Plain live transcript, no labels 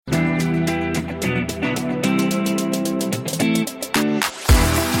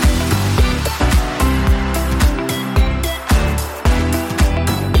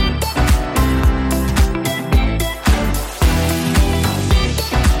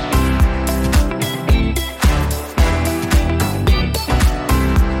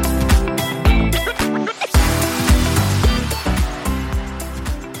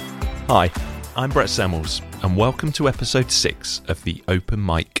Hi, I'm Brett Samuels, and welcome to episode 6 of the Open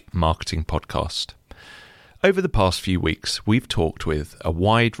Mic Marketing Podcast. Over the past few weeks, we've talked with a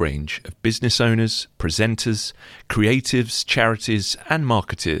wide range of business owners, presenters, creatives, charities, and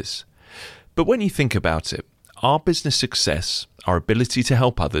marketeers. But when you think about it, our business success, our ability to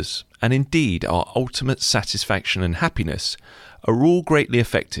help others, and indeed our ultimate satisfaction and happiness are all greatly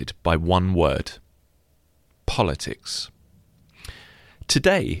affected by one word: politics.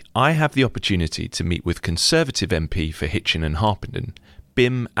 Today, I have the opportunity to meet with Conservative MP for Hitchin and Harpenden,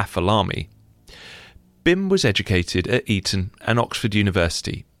 Bim Afolami. Bim was educated at Eton and Oxford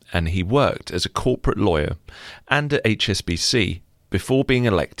University, and he worked as a corporate lawyer and at HSBC before being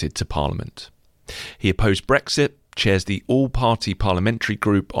elected to Parliament. He opposed Brexit, chairs the all-party parliamentary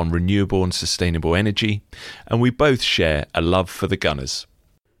group on renewable and sustainable energy, and we both share a love for the Gunners.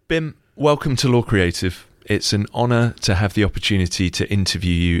 Bim, welcome to Law Creative. It's an honour to have the opportunity to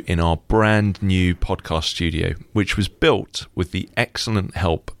interview you in our brand new podcast studio, which was built with the excellent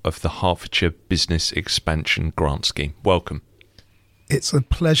help of the Hertfordshire Business Expansion Grant Scheme. Welcome. It's a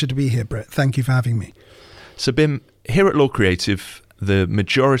pleasure to be here, Brett. Thank you for having me. So, Bim, here at Law Creative, the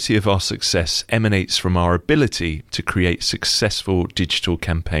majority of our success emanates from our ability to create successful digital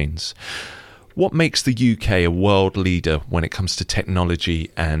campaigns. What makes the UK a world leader when it comes to technology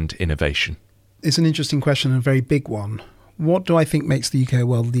and innovation? It's an interesting question and a very big one. What do I think makes the UK a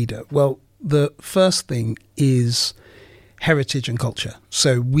world leader? Well, the first thing is heritage and culture.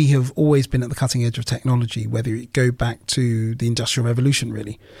 So we have always been at the cutting edge of technology, whether it go back to the Industrial Revolution,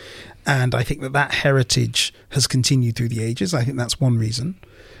 really. And I think that heritage has continued through the ages. I think that's one reason.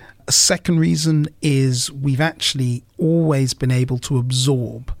 A second reason is we've actually always been able to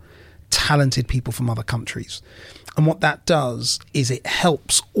absorb talented people from other countries. And what that does is it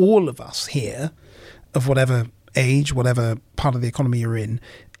helps all of us here, of whatever age, whatever part of the economy you're in,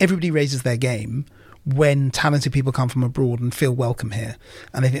 everybody raises their game when talented people come from abroad and feel welcome here.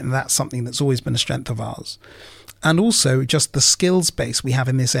 And I think that's something that's always been a strength of ours. And also just the skills base we have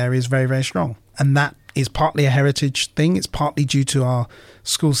in this area is very, very strong. And that is partly a heritage thing. It's partly due to our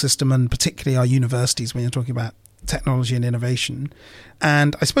school system and particularly our universities when you're talking about technology and innovation.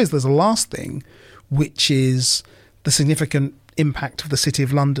 And I suppose there's a last thing, which is the significant impact of the City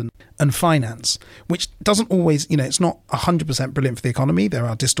of London and finance, which doesn't always, it's not 100% brilliant for the economy. There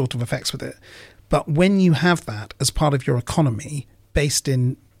are distortive effects with it. But when you have that as part of your economy based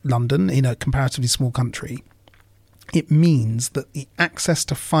in London, in a comparatively small country, it means that the access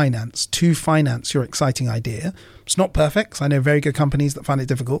to finance your exciting idea, it's not perfect, 'cause I know very good companies that find it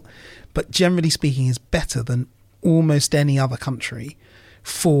difficult, but generally speaking is better than almost any other country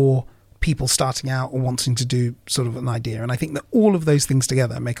for people starting out or wanting to do sort of an idea. And I think that all of those things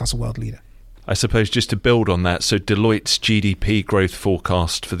together make us a world leader. I suppose just to build on that, so Deloitte's GDP growth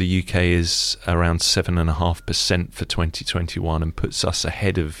forecast for the UK is around 7.5% for 2021 and puts us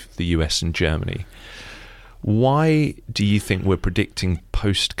ahead of the US and Germany. Why do you think we're predicting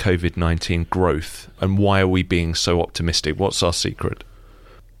post-COVID-19 growth, and why are we being so optimistic? What's our secret?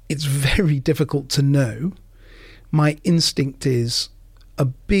 It's very difficult to know. My instinct is a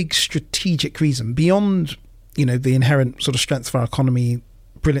big strategic reason beyond, the inherent sort of strengths of our economy,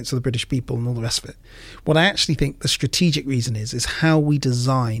 brilliance of the British people and all the rest of it. What I actually think the strategic reason is how we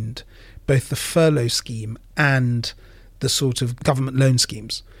designed both the furlough scheme and the sort of government loan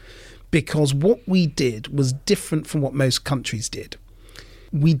schemes. Because what we did was different from what most countries did.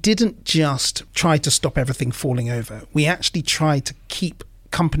 We didn't just try to stop everything falling over. We actually tried to keep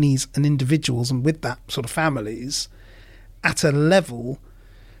companies and individuals, and with that sort of families, at a level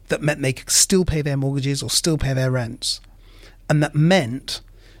that meant they could still pay their mortgages or still pay their rents. And that meant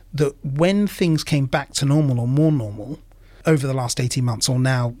that when things came back to normal or more normal over the last 18 months, or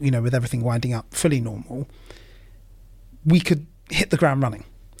now, with everything winding up fully normal, we could hit the ground running.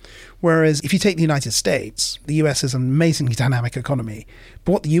 Whereas if you take the United States, the US is an amazingly dynamic economy.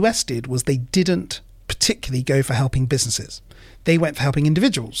 But what the US did was they didn't particularly go for helping businesses. They went for helping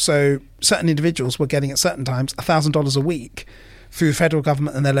individuals. So certain individuals were getting at certain times $1,000 a week through the federal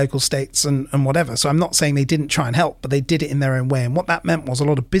government and their local states and whatever. So I'm not saying they didn't try and help, but they did it in their own way. And what that meant was a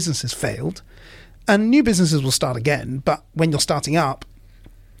lot of businesses failed and new businesses will start again. But when you're starting up,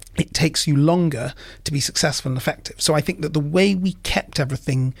 it takes you longer to be successful and effective. So I think that the way we kept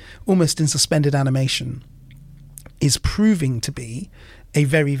everything almost in suspended animation is proving to be a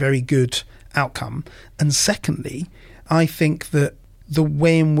very, very good outcome. And secondly, I think that the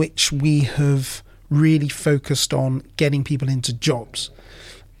way in which we have really focused on getting people into jobs.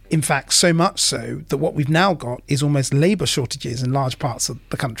 In fact, so much so that what we've now got is almost labour shortages in large parts of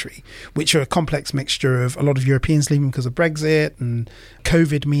the country, which are a complex mixture of a lot of Europeans leaving because of Brexit and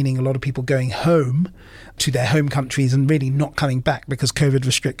COVID, meaning a lot of people going home to their home countries and really not coming back because COVID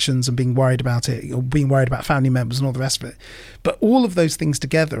restrictions and being worried about it, or being worried about family members and all the rest of it. But all of those things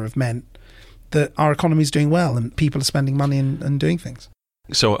together have meant that our economy is doing well and people are spending money and doing things.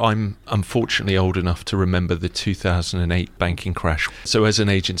 So I'm unfortunately old enough to remember the 2008 banking crash. So as an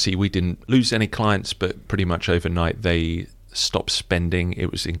agency, we didn't lose any clients, but pretty much overnight they stopped spending.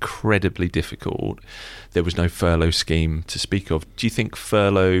 It was incredibly difficult. There was no furlough scheme to speak of. Do you think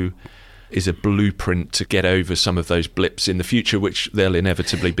furlough is a blueprint to get over some of those blips in the future, which there'll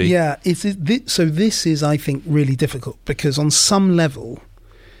inevitably be? Yeah, so this is, I think, really difficult because on some level,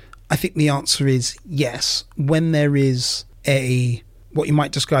 I think the answer is yes. When there is what you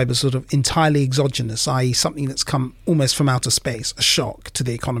might describe as sort of entirely exogenous, i.e. something that's come almost from outer space, a shock to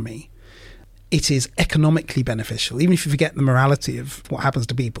the economy, it is economically beneficial. Even if you forget the morality of what happens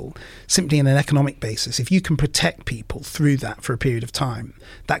to people, simply on an economic basis, if you can protect people through that for a period of time,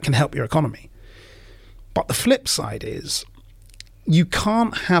 that can help your economy. But the flip side is you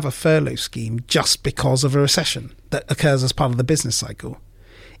can't have a furlough scheme just because of a recession that occurs as part of the business cycle.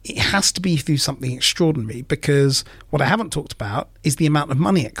 It has to be through something extraordinary, because what I haven't talked about is the amount of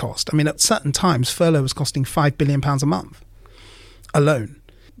money it cost. I mean, at certain times, furlough was costing £5 billion a month alone.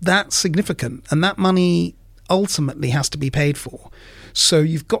 That's significant, and that money ultimately has to be paid for. So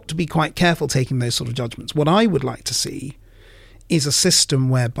you've got to be quite careful taking those sort of judgments. What I would like to see is a system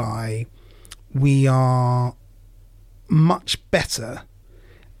whereby we are much better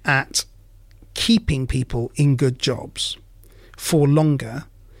at keeping people in good jobs for longer,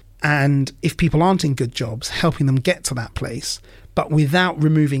 and if people aren't in good jobs, helping them get to that place, but without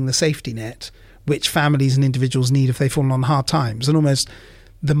removing the safety net, which families and individuals need if they've fallen on hard times. And almost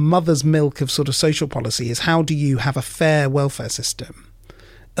the mother's milk of sort of social policy is, how do you have a fair welfare system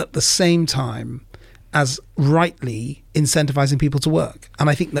at the same time as rightly incentivizing people to work?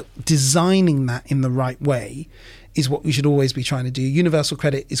 And I think that designing that in the right way is what we should always be trying to do. Universal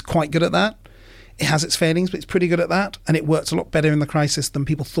credit is quite good at that. It has its failings, but it's pretty good at that. And it worked a lot better in the crisis than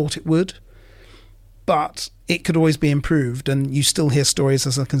people thought it would. But it could always be improved. And you still hear stories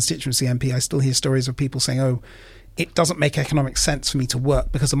as a constituency MP. I still hear stories of people saying, oh, it doesn't make economic sense for me to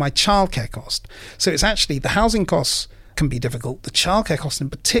work because of my childcare cost. So it's actually, the housing costs can be difficult. The childcare costs in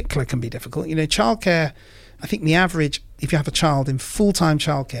particular can be difficult. You know, childcare, I think the average, if you have a child in full-time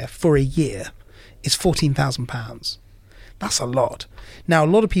childcare for a year, is £14,000. That's a lot. Now, a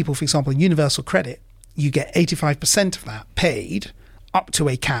lot of people, for example, in universal credit, you get 85% of that paid up to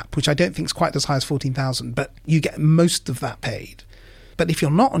a cap, which I don't think is quite as high as 14,000, but you get most of that paid. But if you're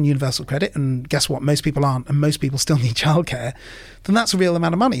not on universal credit, and guess what, most people aren't, and most people still need childcare, then that's a real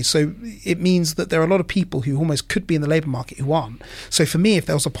amount of money. So it means that there are a lot of people who almost could be in the labour market who aren't. So for me, if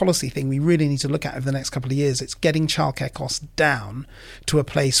there was a policy thing we really need to look at over the next couple of years, it's getting childcare costs down to a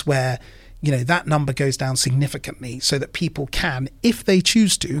place where, you know, that number goes down significantly so that people can, if they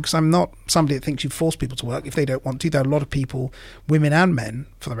choose to, because I'm not somebody that thinks you force people to work if they don't want to. There are a lot of people, women and men,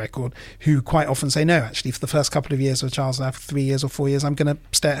 for the record, who quite often say, no, actually, for the first couple of years of a child's life, 3 years or 4 years, I'm going to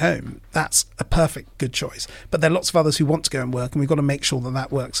stay at home. That's a perfect good choice. But there are lots of others who want to go and work, and we've got to make sure that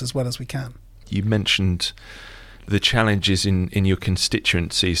that works as well as we can. You mentioned the challenges in your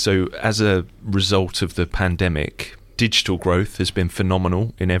constituency. So as a result of the pandemic, digital growth has been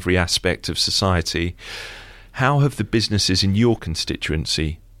phenomenal in every aspect of society. How have the businesses in your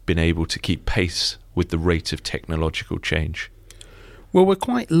constituency been able to keep pace with the rate of technological change? Well, we're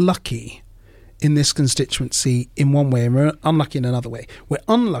quite lucky in this constituency in one way, and we're unlucky in another way. We're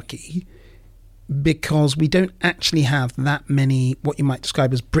unlucky because we don't actually have that many what you might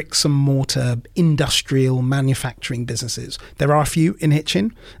describe as bricks and mortar industrial manufacturing businesses. There are a few in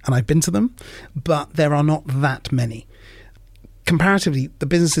Hitchin, and I've been to them, but there are not that many. Comparatively, the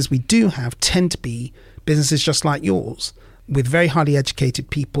businesses we do have tend to be businesses just like yours, with very highly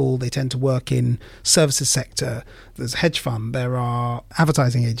educated people. They tend to work in services sector. There's a hedge fund, there are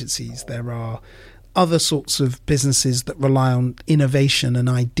advertising agencies, there are other sorts of businesses that rely on innovation and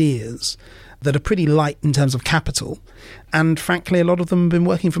ideas that are pretty light in terms of capital. And frankly, a lot of them have been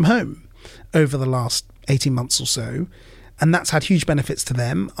working from home over the last 18 months or so. And that's had huge benefits to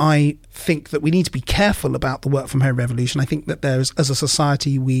them. I think that we need to be careful about the work from home revolution. I think that as a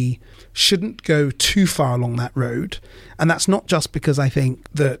society, we shouldn't go too far along that road. And that's not just because I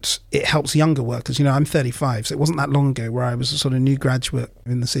think that it helps younger workers. You know, I'm 35, so it wasn't that long ago where I was a sort of new graduate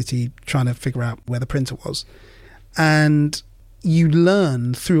in the city trying to figure out where the printer was. And you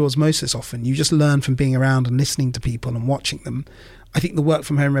learn through osmosis often. You just learn from being around and listening to people and watching them. I think the work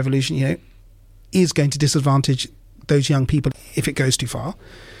from home revolution, is going to disadvantage those young people if it goes too far.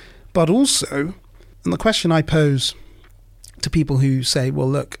 But also, and the question I pose to people who say, well,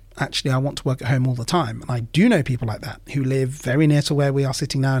 look, actually, I want to work at home all the time. And I do know people like that who live very near to where we are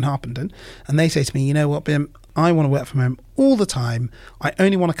sitting now in Harpenden. And they say to me, you know what, Bim, I want to work from home all the time. I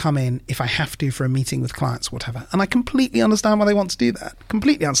only want to come in if I have to for a meeting with clients or whatever. And I completely understand why they want to do that.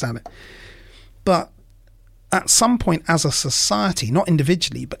 Completely understand it. But at some point as a society, not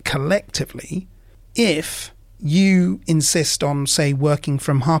individually, but collectively, if you insist on, say, working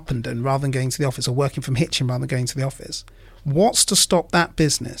from Harpenden rather than going to the office, or working from Hitchin rather than going to the office, what's to stop that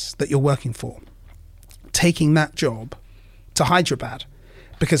business that you're working for taking that job to Hyderabad?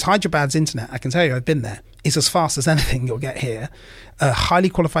 Because Hyderabad's internet, I can tell you, I've been there, is as fast as anything you'll get here. Highly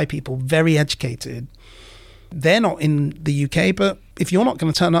qualified people, very educated. They're not in the UK, but if you're not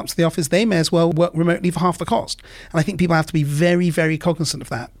going to turn up to the office, they may as well work remotely for half the cost. And I think people have to be very, very cognizant of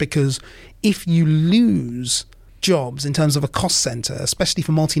that, because if you lose jobs in terms of a cost centre, especially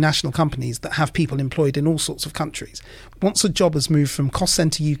for multinational companies that have people employed in all sorts of countries, once a job has moved from cost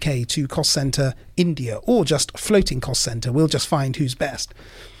centre UK to cost centre India, or just floating cost centre, we'll just find who's best,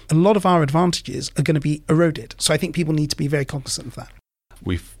 a lot of our advantages are going to be eroded. So I think people need to be very cognizant of that.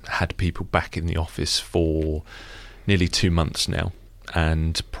 We've had people back in the office for nearly 2 months now.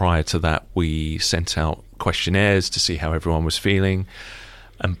 And prior to that, we sent out questionnaires to see how everyone was feeling.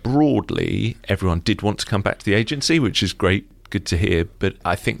 And broadly, everyone did want to come back to the agency, which is great, good to hear. But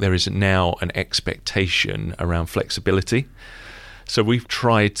I think there is now an expectation around flexibility. So we've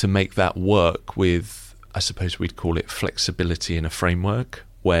tried to make that work with, I suppose we'd call it flexibility in a framework,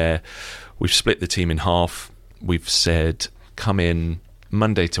 where we've split the team in half. We've said, come in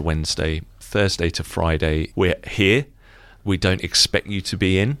Monday to Wednesday, Thursday to Friday, we're here. We don't expect you to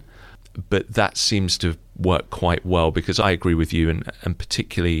be in. But that seems to work quite well, because I agree with you, and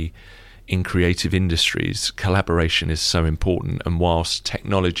particularly in creative industries, collaboration is so important. And whilst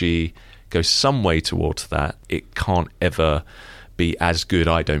technology goes some way towards that, it can't ever be as good,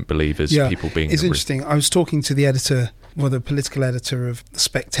 I don't believe, as people being... It's interesting. I was talking to the editor, well, the political editor of The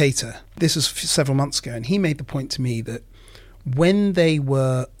Spectator. This was several months ago, and he made the point to me that when they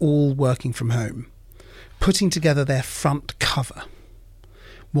were all working from home, putting together their front cover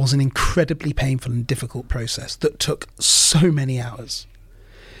was an incredibly painful and difficult process that took so many hours.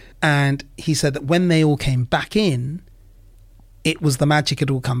 And he said that when they all came back in, it was the magic had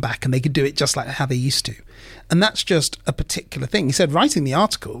all come back and they could do it just like how they used to. And that's just a particular thing. He said writing the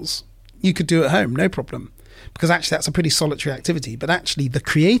articles, you could do at home, no problem, because actually that's a pretty solitary activity. But actually the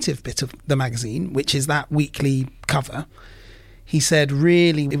creative bit of the magazine, which is that weekly cover, he said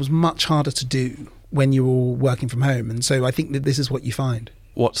really it was much harder to do when you're all working from home. And so I think that this is what you find.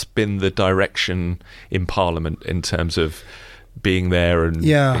 What's been the direction in Parliament in terms of being there and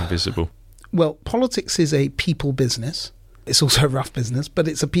being visible? Well, politics is a people business. It's also a rough business, but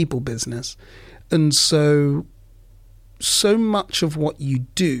it's a people business. And so much of what you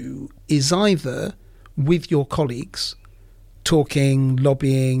do is either with your colleagues, talking,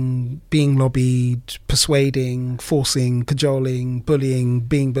 lobbying, being lobbied, persuading, forcing, cajoling, bullying,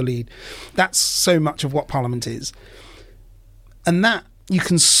 being bullied. That's so much of what Parliament is. And that you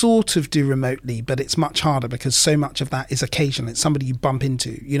can sort of do remotely, but it's much harder because so much of that is occasional. It's somebody you bump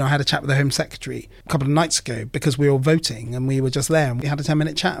into. I had a chat with the Home Secretary a couple of nights ago because we were all voting and we were just there and we had a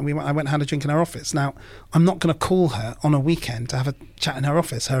 10-minute chat and I went and had a drink in her office. Now, I'm not going to call her on a weekend to have a chat in her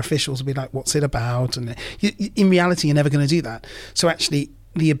office. Her officials will be like, what's it about? And in reality, you're never going to do that. So actually,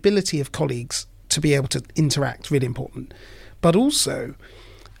 the ability of colleagues to be able to interact, really important. But also,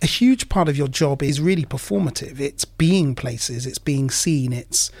 a huge part of your job is really performative. It's being places, it's being seen,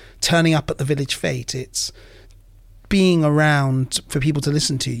 it's turning up at the village fete, it's being around for people to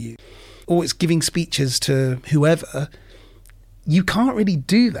listen to you, or it's giving speeches to whoever. You can't really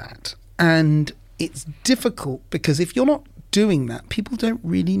do that. And it's difficult because if you're not doing that, people don't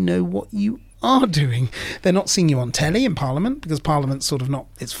really know what you are doing. They're not seeing you on telly in Parliament because Parliament's sort of not,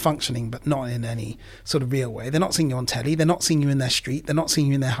 it's functioning but not in any sort of real way. They're not seeing you on telly, they're not seeing you in their street, they're not seeing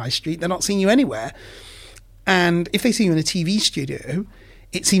you in their high street, they're not seeing you anywhere. And if they see you in a TV studio,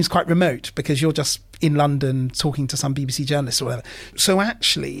 it seems quite remote because you're just in London talking to some BBC journalist or whatever. So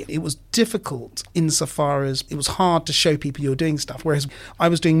actually it was difficult insofar as it was hard to show people you were doing stuff, whereas I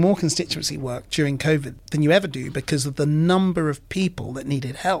was doing more constituency work during COVID than you ever do because of the number of people that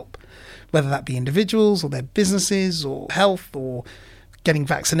needed help, whether that be individuals or their businesses or health or getting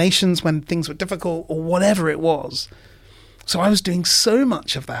vaccinations when things were difficult or whatever it was. So I was doing so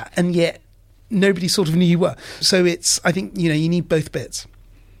much of that and yet nobody sort of knew you were. So I think, you need both bits.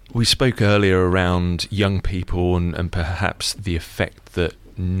 We spoke earlier around young people and perhaps the effect that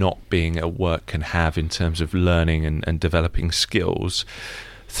not being at work can have in terms of learning and developing skills.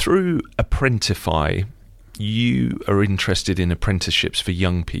 Through Apprentify, you are interested in apprenticeships for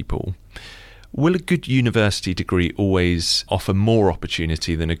young people. Will a good university degree always offer more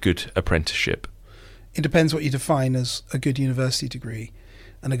opportunity than a good apprenticeship? It depends what you define as a good university degree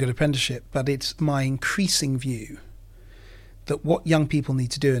and a good apprenticeship, but it's my increasing view that what young people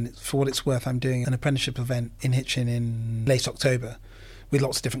need to do, and for what it's worth, I'm doing an apprenticeship event in Hitchin in late October with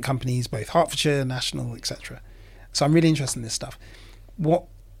lots of different companies, both Hertfordshire, National, etc. So I'm really interested in this stuff. What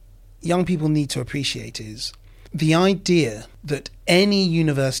young people need to appreciate is the idea that any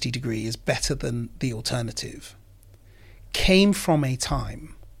university degree is better than the alternative came from a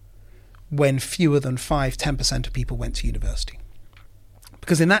time when fewer than 5-10% of people went to university.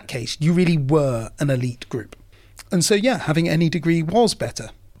 Because in that case, you really were an elite group. And so, yeah, having any degree was better.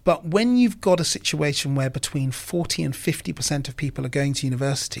 But when you've got a situation where between 40 and 50% of people are going to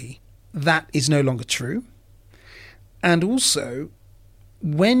university, that is no longer true. And also,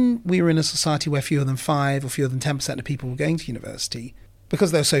 when we were in a society where fewer than 5 or fewer than 10% of people were going to university,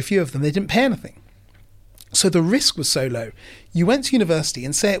 because there were so few of them, they didn't pay anything. So the risk was so low. You went to university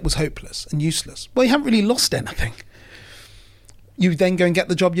and say it was hopeless and useless. Well, you haven't really lost anything. You then go and get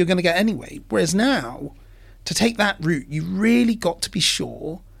the job you're going to get anyway. Whereas now, to take that route, you really got to be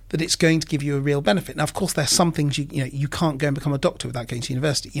sure that it's going to give you a real benefit. Now, of course, there's some things you can't go and become a doctor without going to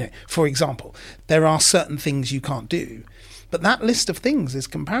university. For example, there are certain things you can't do. But that list of things is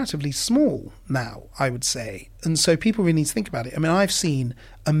comparatively small now, I would say. And so people really need to think about it. I mean, I've seen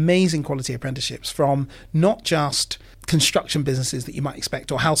amazing quality apprenticeships from not just construction businesses that you might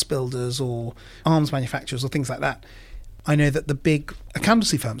expect, or house builders or arms manufacturers or things like that. I know that the big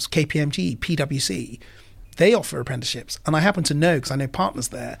accountancy firms, KPMG, PwC, they offer apprenticeships. And I happen to know, because I know partners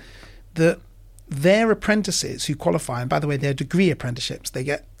there, that their apprentices who qualify, and by the way, they're degree apprenticeships, they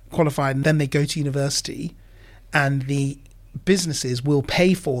get qualified and then they go to university, and the businesses will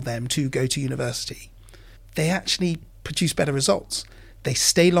pay for them to go to university. They actually produce better results. They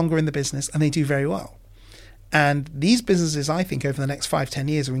stay longer in the business and they do very well. And these businesses, I think, over the next 5-10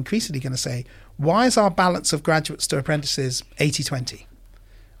 years are increasingly going to say, why is our balance of graduates to apprentices 80-20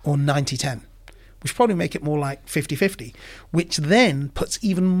 or 90-10? We should probably make it more like 50-50, which then puts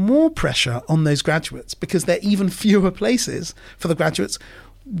even more pressure on those graduates, because there are even fewer places for the graduates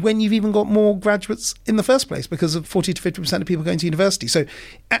when you've even got more graduates in the first place because of 40-50% of people going to university. So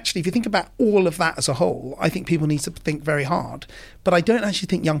actually, if you think about all of that as a whole, I think people need to think very hard. But I don't actually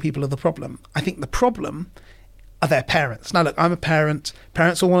think young people are the problem. I think the problem are their parents. Now, look, I'm a parent.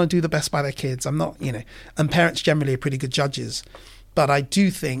 Parents all want to do the best by their kids. I'm not, and parents generally are pretty good judges. But I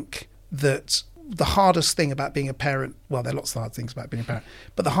do think that the hardest thing about being a parent, well, there are lots of hard things about being a parent,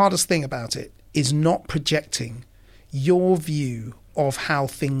 but the hardest thing about it is not projecting your view of how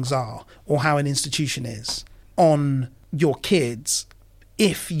things are or how an institution is on your kids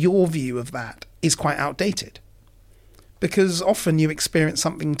if your view of that is quite outdated. Because often you experience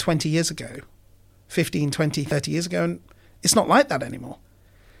something 20 years ago, 15, 20, 30 years ago, and it's not like that anymore.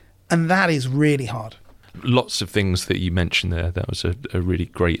 And that is really hard. Lots of things that you mentioned there. That was a really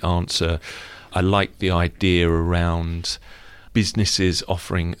great answer. I like the idea around businesses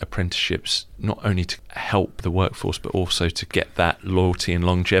offering apprenticeships not only to help the workforce but also to get that loyalty and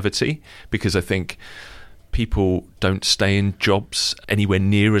longevity, because I think people don't stay in jobs anywhere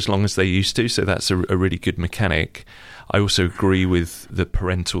near as long as they used to, so that's a really good mechanic. I also agree with the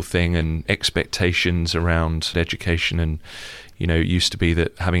parental thing and expectations around education, and it used to be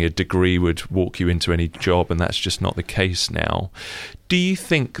that having a degree would walk you into any job, and that's just not the case now. Do you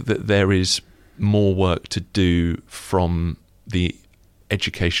think that there is more work to do from the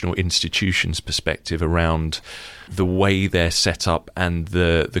educational institutions' perspective around the way they're set up and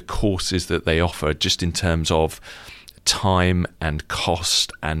the courses that they offer, just in terms of time and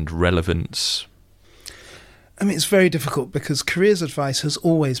cost and relevance? I mean, it's very difficult because careers advice has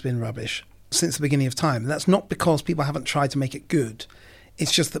always been rubbish since the beginning of time. And that's not because people haven't tried to make it good.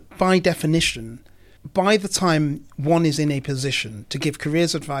 It's just that by definition, by the time one is in a position to give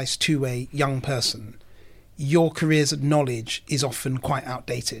careers advice to a young person, your careers knowledge is often quite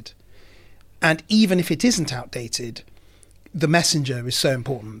outdated. And even if it isn't outdated, the messenger is so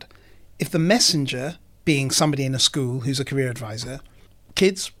important. If the messenger, being somebody in a school who's a career advisor,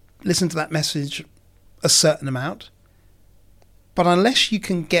 kids listen to that message a certain amount, but unless you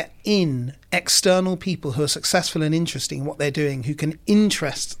can get in external people who are successful and interesting in what they're doing, who can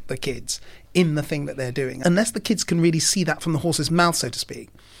interest the kids in the thing that they're doing, unless the kids can really see that from the horse's mouth, so to speak,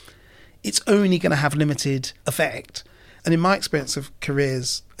 it's only going to have limited effect. And in my experience of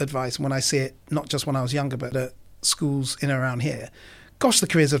careers advice, when I see it, not just when I was younger, but at schools in and around here, gosh, the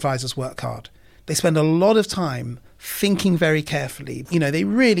careers advisors work hard. They spend a lot of time thinking very carefully. You know, they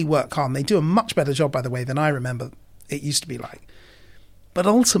really work hard. And they do a much better job, by the way, than I remember it used to be like. But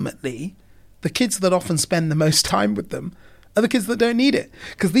ultimately, the kids that often spend the most time with them are the kids that don't need it.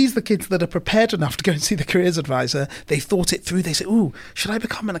 Because these are the kids that are prepared enough to go and see the careers advisor. They thought it through. They say, ooh, should I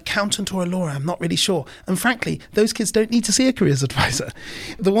become an accountant or a lawyer? I'm not really sure. And frankly, those kids don't need to see a careers advisor.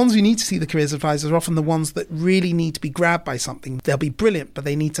 The ones who need to see the careers advisor are often the ones that really need to be grabbed by something. They'll be brilliant, but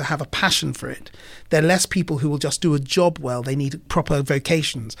they need to have a passion for it. They're less people who will just do a job well. They need proper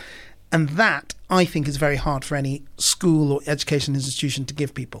vocations. And that, I think, is very hard for any school or education institution to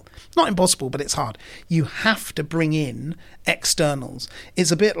give people. Not impossible, but it's hard. You have to bring in externals.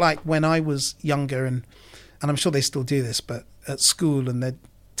 It's a bit like when I was younger, and I'm sure they still do this, but at school, and they'd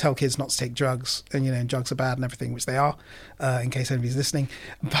tell kids not to take drugs, and, you know, drugs are bad and everything, which they are, in case anybody's listening.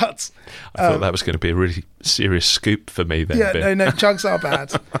 But I thought that was going to be a really serious scoop for me then. Yeah, no, drugs are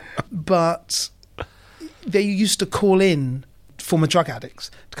bad. But they used to call in former drug addicts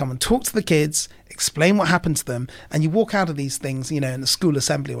to come and talk to the kids, explain what happened to them, and you walk out of these things, you know, in the school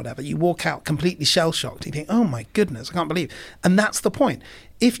assembly or whatever, you walk out completely shell-shocked. You think, oh my goodness, I can't believe it. And that's the point.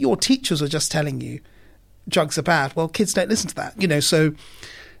 If your teachers are just telling you drugs are bad, well, kids don't listen to that, you know. So,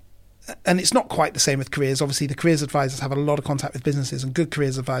 and it's not quite the same with careers. Obviously, the careers advisors have a lot of contact with businesses, and good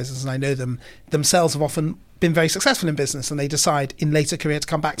careers advisors, and I know them themselves, have often been very successful in business, and they decide in later career to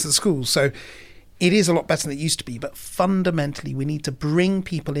come back to the schools. So it is a lot better than it used to be, but fundamentally we need to bring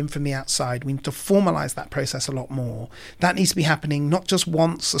people in from the outside. We need to formalise that process a lot more. That needs to be happening not just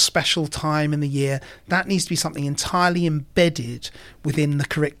once, a special time in the year. That needs to be something entirely embedded within the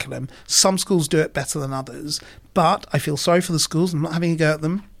curriculum. Some schools do it better than others, but I feel sorry for the schools. I'm not having a go at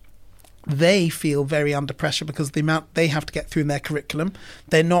them. They feel very under pressure because of the amount they have to get through in their curriculum.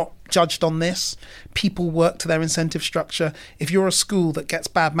 They're not judged on this. People work to their incentive structure. If you're a school that gets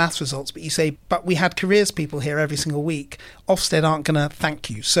bad maths results, but you say, but we had careers people here every single week, Ofsted aren't going to thank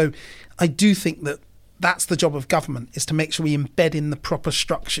you. So I do think that that's the job of government, is to make sure we embed in the proper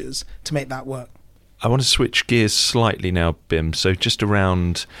structures to make that work. I want to switch gears slightly now, Bim. So just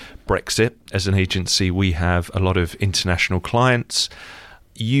around Brexit, as an agency, we have a lot of international clients.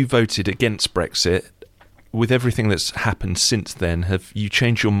 You voted against Brexit. With everything that's happened since then, have you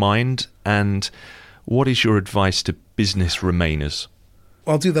changed your mind? And what is your advice to business remainers?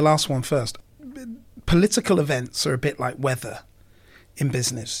 I'll do the last one first. Political events are a bit like weather in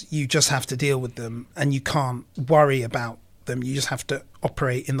business. You just have to deal with them, and you can't worry about them. You just have to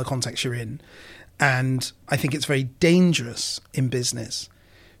operate in the context you're in. And I think it's very dangerous in business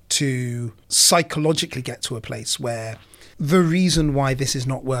to psychologically get to a place where the reason why this is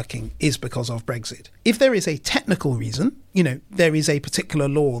not working is because of Brexit. If there is a technical reason, you know, there is a particular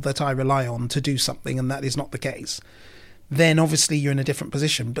law that I rely on to do something and that is not the case, then obviously you're in a different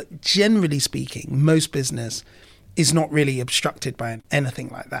position. But generally speaking, most business is not really obstructed by anything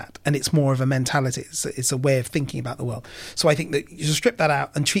like that. And it's more of a mentality. It's a way of thinking about the world. So I think that you should strip that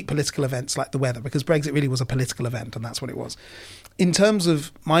out and treat political events like the weather, because Brexit really was a political event, and that's what it was. In terms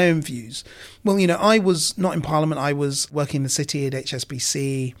of my own views, well, you know, I was not in Parliament. I was working in the city at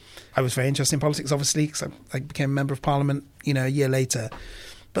HSBC. I was very interested in politics, obviously, because I became a member of Parliament, you know, a year later.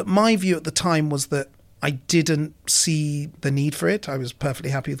 But my view at the time was that I didn't see the need for it. I was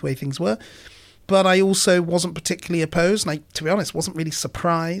perfectly happy with the way things were. But I also wasn't particularly opposed. And I, to be honest, wasn't really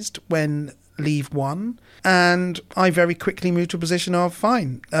surprised when Leave won. And I very quickly moved to a position of,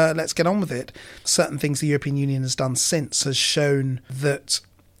 fine, let's get on with it. Certain things the European Union has done since has shown that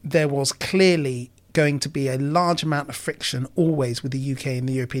there was clearly going to be a large amount of friction always with the UK and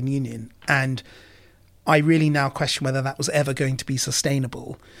the European Union. And I really now question whether that was ever going to be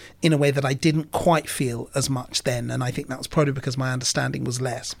sustainable in a way that I didn't quite feel as much then. And I think that was probably because my understanding was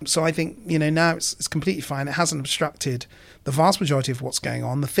less. So I think, you know, now it's completely fine. It hasn't obstructed the vast majority of what's going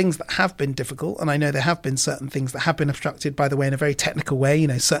on. The things that have been difficult, and I know there have been certain things that have been obstructed, by the way, in a very technical way, you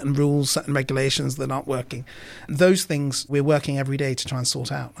know, certain rules, certain regulations that aren't working. Those things we're working every day to try and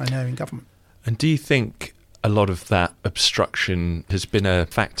sort out, I know, in government. And do you think a lot of that obstruction has been a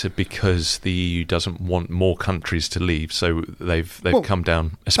factor because the EU doesn't want more countries to leave, so they've come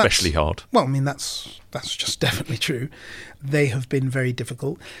down especially hard? Well, I mean, that's just definitely true. They have been very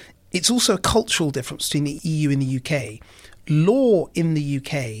difficult. It's also a cultural difference between the EU and the UK. Law in the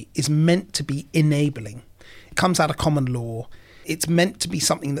UK is meant to be enabling. It comes out of common law. It's meant to be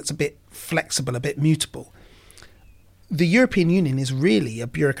something that's a bit flexible, a bit mutable. The European Union is really a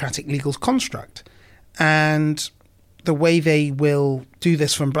bureaucratic legal construct. And the way they will do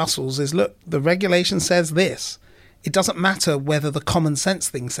this from Brussels is, look, the regulation says this. It doesn't matter whether the common sense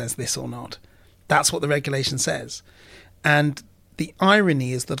thing says this or not. That's what the regulation says. And the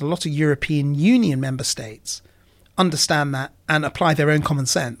irony is that a lot of European Union member states understand that and apply their own common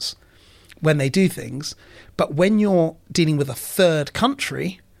sense when they do things. But when you're dealing with a third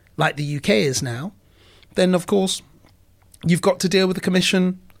country, like the UK is now, then of course you've got to deal with the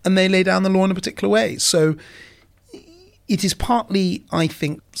Commission and they lay down the law in a particular way. So it is partly, I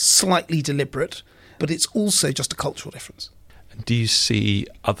think, slightly deliberate, but it's also just a cultural difference. Do you see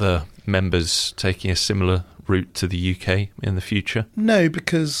other members taking a similar route to the UK in the future? No,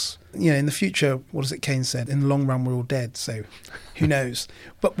 because, in the future, what is it Keynes said? In the long run, we're all dead, so who knows?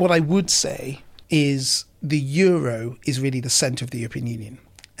 But what I would say is the euro is really the centre of the European Union.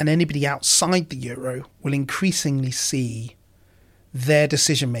 And anybody outside the euro will increasingly see their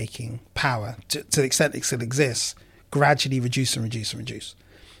decision-making power, to the extent it still exists, gradually reduce and reduce and reduce.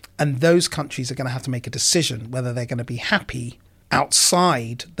 And those countries are going to have to make a decision whether they're going to be happy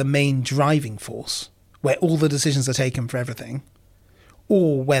outside the main driving force, where all the decisions are taken for everything,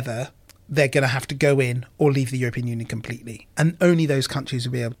 or whether they're going to have to go in or leave the European Union completely. And only those countries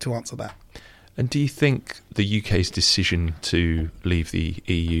will be able to answer that. And do you think the UK's decision to leave the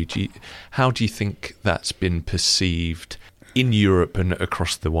EU, how do you think that's been perceived in Europe and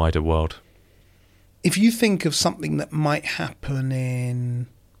across the wider world? If you think of something that might happen in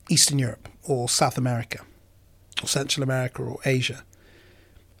Eastern Europe or South America or Central America or Asia,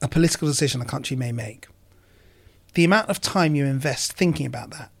 a political decision a country may make, the amount of time you invest thinking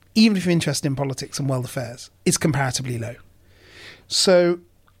about that, even if you're interested in politics and world affairs, is comparatively low. So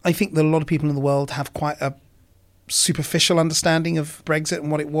I think that a lot of people in the world have quite a superficial understanding of Brexit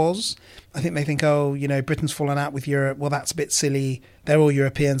and what it was. I think they think, Britain's fallen out with Europe. Well, that's a bit silly. They're all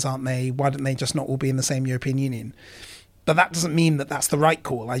Europeans, aren't they? Why don't they just not all be in the same European Union? But that doesn't mean that that's the right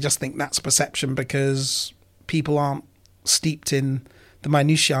call. I just think that's perception because people aren't steeped in the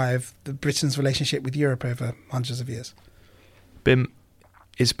minutiae of Britain's relationship with Europe over hundreds of years. Bim,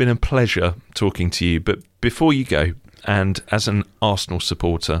 it's been a pleasure talking to you. But before you go, and as an Arsenal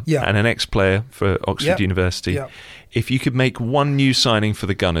supporter and an ex-player for Oxford University, if you could make one new signing for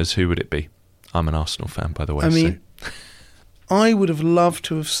the Gunners, who would it be? I'm an Arsenal fan, by the way. I would have loved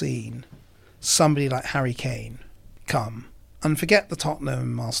to have seen somebody like Harry Kane come and forget the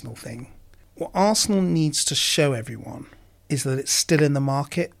Tottenham Arsenal thing. What Arsenal needs to show everyone is that it's still in the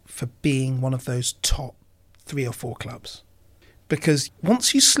market for being one of those top 3 or 4 clubs. Because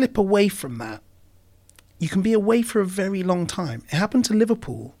once you slip away from that, you can be away for a very long time. It happened to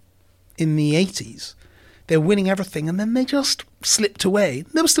Liverpool in the 80s. They were winning everything and then they just slipped away.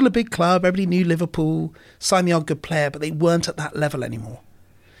 They were still a big club. Everybody knew Liverpool, signed the odd good player, but they weren't at that level anymore.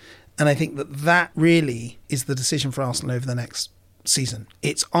 And I think that really is the decision for Arsenal over the next season.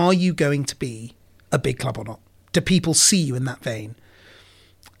 It's, are you going to be a big club or not? Do people see you in that vein?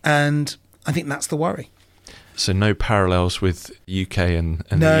 And I think that's the worry. So no parallels with UK and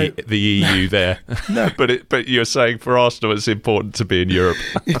no. the EU there. No. But you're saying for Arsenal it's important to be in Europe.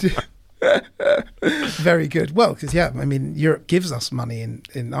 Very good. Well, because, Europe gives us money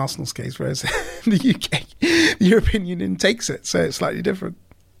in Arsenal's case, whereas the UK, the European Union takes it. So it's slightly different.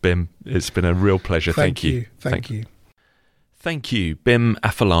 Bim, it's been a real pleasure. Thank you. Thank you. Thank you, Bim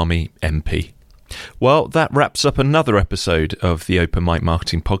Afolami, MP. Well, that wraps up another episode of the Open Mic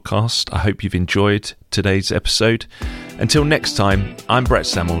Marketing Podcast. I hope you've enjoyed today's episode. Until next time, I'm Brett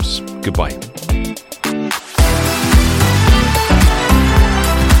Samuels. Goodbye.